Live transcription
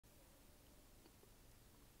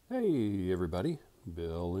Hey everybody,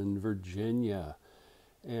 Bill in Virginia.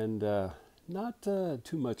 And not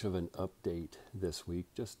too much of an update this week,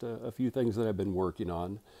 just a few things that I've been working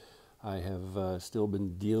on. I have still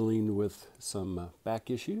been dealing with some back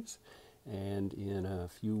issues, and in a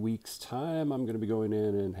few weeks' time I'm going to be going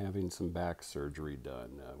in and having some back surgery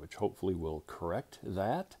done, which hopefully will correct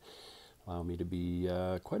that. Allow me to be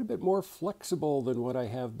quite a bit more flexible than what I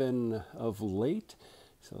have been of late,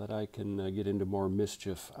 so that I can get into more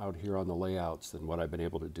mischief out here on the layouts than what I've been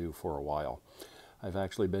able to do for a while. I've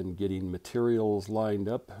actually been getting materials lined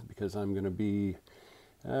up because I'm going to be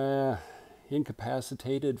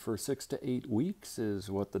incapacitated for 6 to 8 weeks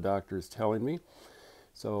is what the doctor is telling me.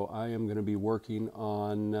 So I am going to be working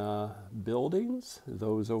on buildings,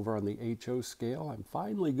 those over on the HO scale. I'm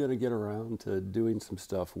finally going to get around to doing some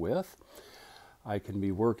stuff with. I can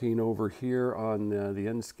be working over here on the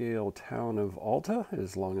N-scale town of Alta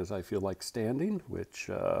as long as I feel like standing, which,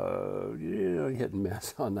 hit and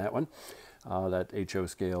miss on that one. That HO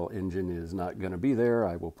scale engine is not going to be there.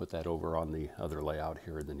 I will put that over on the other layout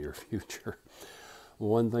here in the near future.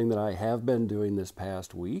 One thing that I have been doing this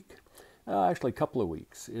past week, actually a couple of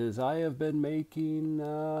weeks, is I have been making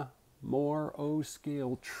more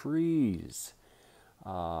O-scale trees.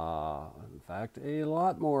 In fact, a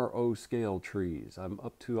lot more O-scale trees. I'm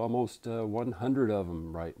up to almost 100 of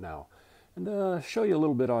them right now. And show you a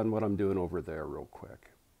little bit on what I'm doing over there real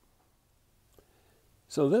quick.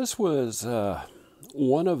 So this was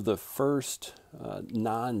one of the first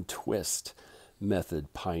non-twist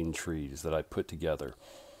method pine trees that I put together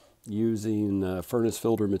using furnace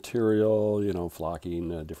filter material,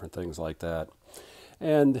 flocking, different things like that.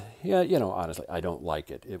 And yeah, honestly, I don't like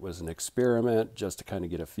it. It was an experiment just to kind of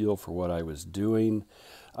get a feel for what I was doing.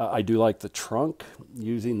 I do like the trunk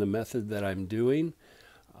using the method that I'm doing.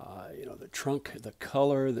 The trunk, the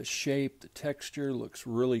color, the shape, the texture looks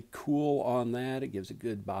really cool on that. It gives a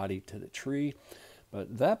good body to the tree.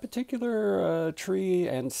 But that particular tree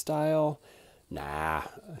and style, nah,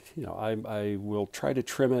 I will try to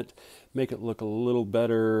trim it, make it look a little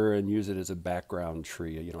better, and use it as a background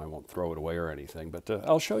tree. I won't throw it away or anything, but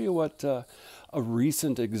I'll show you what a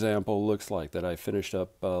recent example looks like that I finished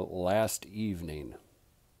up last evening.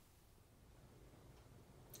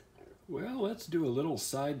 Well, let's do a little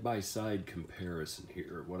side-by-side comparison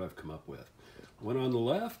here, what I've come up with. One on the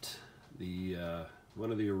left,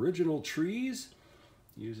 one of the original trees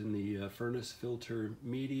using the furnace filter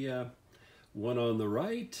media. One on the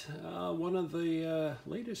right, one of the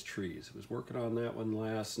latest trees. I was working on that one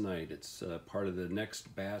last night. It's part of the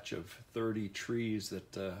next batch of 30 trees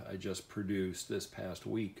that I just produced this past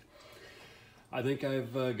week. I think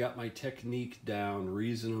I've got my technique down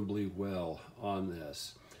reasonably well on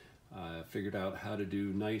this. I figured out how to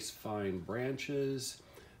do nice fine branches,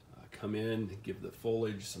 come in, give the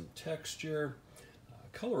foliage some texture.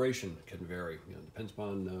 Coloration can vary, depends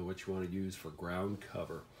upon what you want to use for ground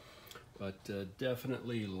cover. But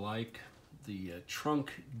definitely like the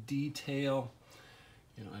trunk detail.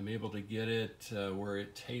 I'm able to get it where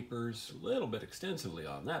it tapers a little bit extensively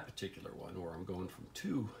on that particular one, where I'm going from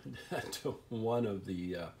 2 to 1 of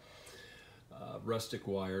the rustic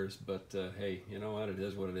wires. But hey, you know what, it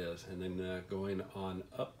is what it is. And then going on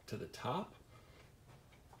up to the top.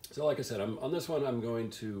 So like I said, on this one I'm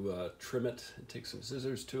going to trim it and take some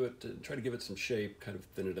scissors to it and try to give it some shape, kind of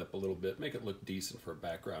thin it up a little bit, make it look decent for a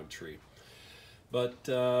background tree. But,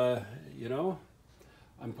 I'm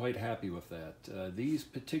quite happy with that. These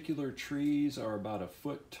particular trees are about 1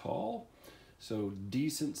 foot tall, so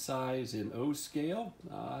decent size in O scale.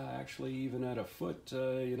 Actually, even at 1 foot,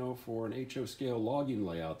 for an HO scale logging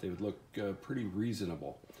layout, they would look pretty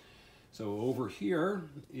reasonable. So over here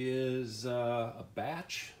is a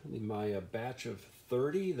batch, my batch of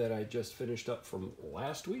 30 that I just finished up from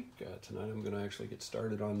last week. Tonight I'm going to actually get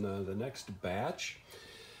started on the next batch.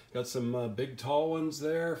 Got some big tall ones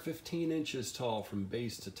there, 15 inches tall from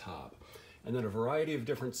base to top. And then a variety of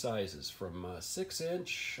different sizes from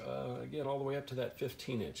 6-inch, again, all the way up to that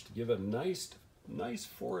 15-inch to give a nice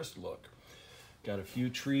forest look. Got a few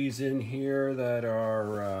trees in here that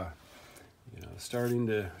are, starting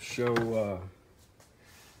to show,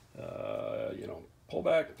 pull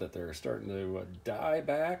back, that they're starting to die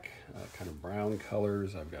back, kind of brown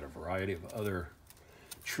colors. I've got a variety of other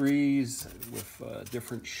trees with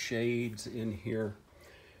different shades in here.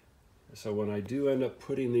 So when I do end up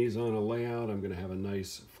putting these on a layout, I'm going to have a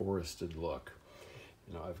nice forested look.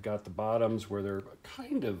 I've got the bottoms where they're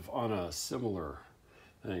kind of on a similar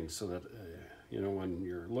thing, so that when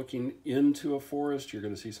you're looking into a forest, you're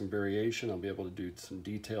going to see some variation. I'll be able to do some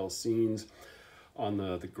detail scenes on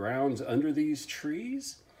the grounds under these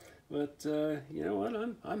trees. but you know what,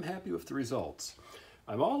 I'm happy with the results.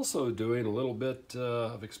 I'm also doing a little bit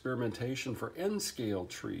of experimentation for N-scale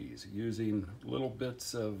trees using little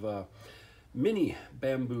bits of mini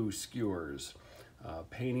bamboo skewers,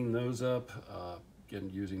 painting those up, again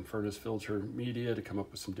using furnace filter media to come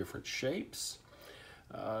up with some different shapes,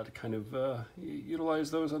 to kind of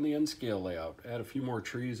utilize those on the N-scale layout, add a few more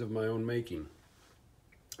trees of my own making.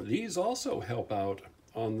 These also help out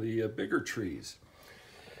on the bigger trees.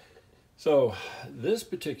 So this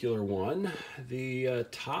particular one, the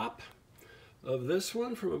top of this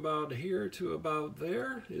one from about here to about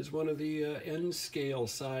there is one of the N-scale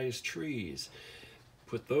size trees.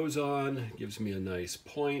 Put those on, gives me a nice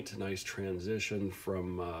point, a nice transition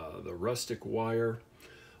from the rustic wire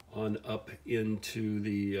on up into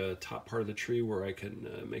the top part of the tree where I can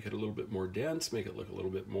make it a little bit more dense, make it look a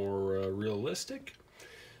little bit more realistic.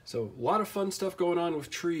 So a lot of fun stuff going on with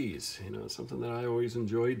trees. You know, it's something that I always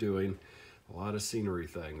enjoy doing, a lot of scenery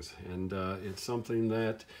things. And it's something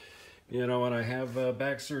that, you know, when I have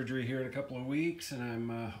back surgery here in a couple of weeks and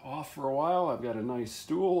I'm off for a while, I've got a nice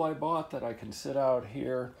stool I bought that I can sit out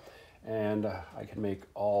here and I can make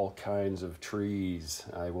all kinds of trees.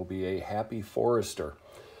 I will be a happy forester.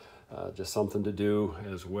 Just something to do,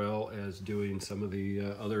 as well as doing some of the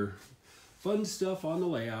other fun stuff on the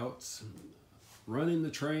layouts, running the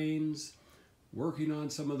trains, working on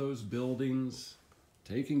some of those buildings,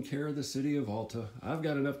 taking care of the city of Alta. I've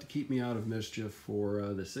got enough to keep me out of mischief for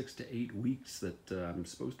the 6 to 8 weeks that I'm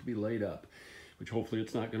supposed to be laid up, which hopefully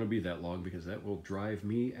it's not going to be that long because that will drive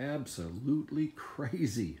me absolutely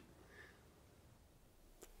crazy.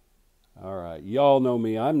 All right, y'all know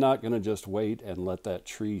me. I'm not going to just wait and let that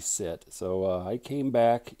tree sit. So I came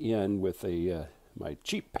back in with my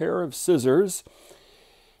cheap pair of scissors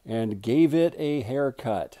and gave it a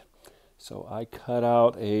haircut. So I cut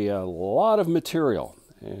out a lot of material,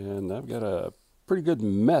 and I've got a pretty good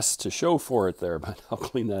mess to show for it there, but I'll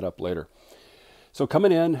clean that up later. So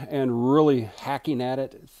coming in and really hacking at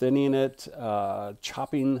it, thinning it,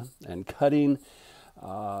 chopping and cutting,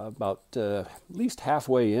 about at least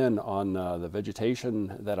halfway in on the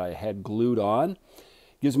vegetation that I had glued on,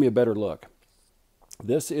 gives me a better look.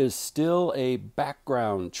 This is still a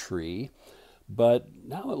background tree, but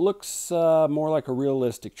now it looks more like a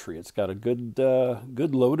realistic tree. It's got a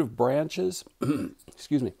good load of branches.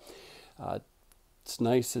 Excuse me. It's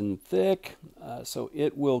nice and thick, so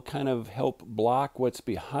it will kind of help block what's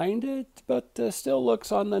behind it, but still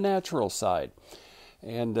looks on the natural side.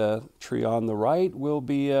 And tree on the right will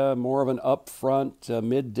be more of an upfront,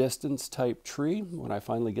 mid-distance type tree when I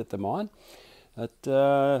finally get them on. But,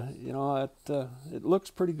 you know, it looks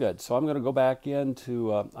pretty good. So I'm going to go back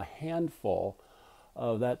into a handful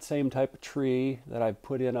of that same type of tree that I've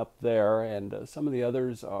put in up there, and some of the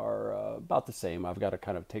others are about the same. I've got to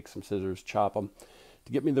kind of take some scissors, chop them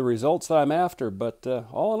to get me the results that I'm after, but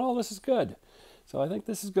all in all, this is good. So I think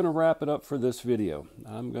this is going to wrap it up for this video.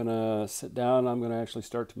 I'm going to sit down, I'm going to actually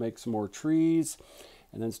start to make some more trees,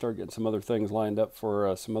 and then start getting some other things lined up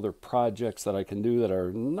for some other projects that I can do that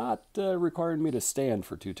are not requiring me to stand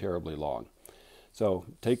for too terribly long. So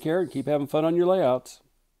take care and keep having fun on your layouts.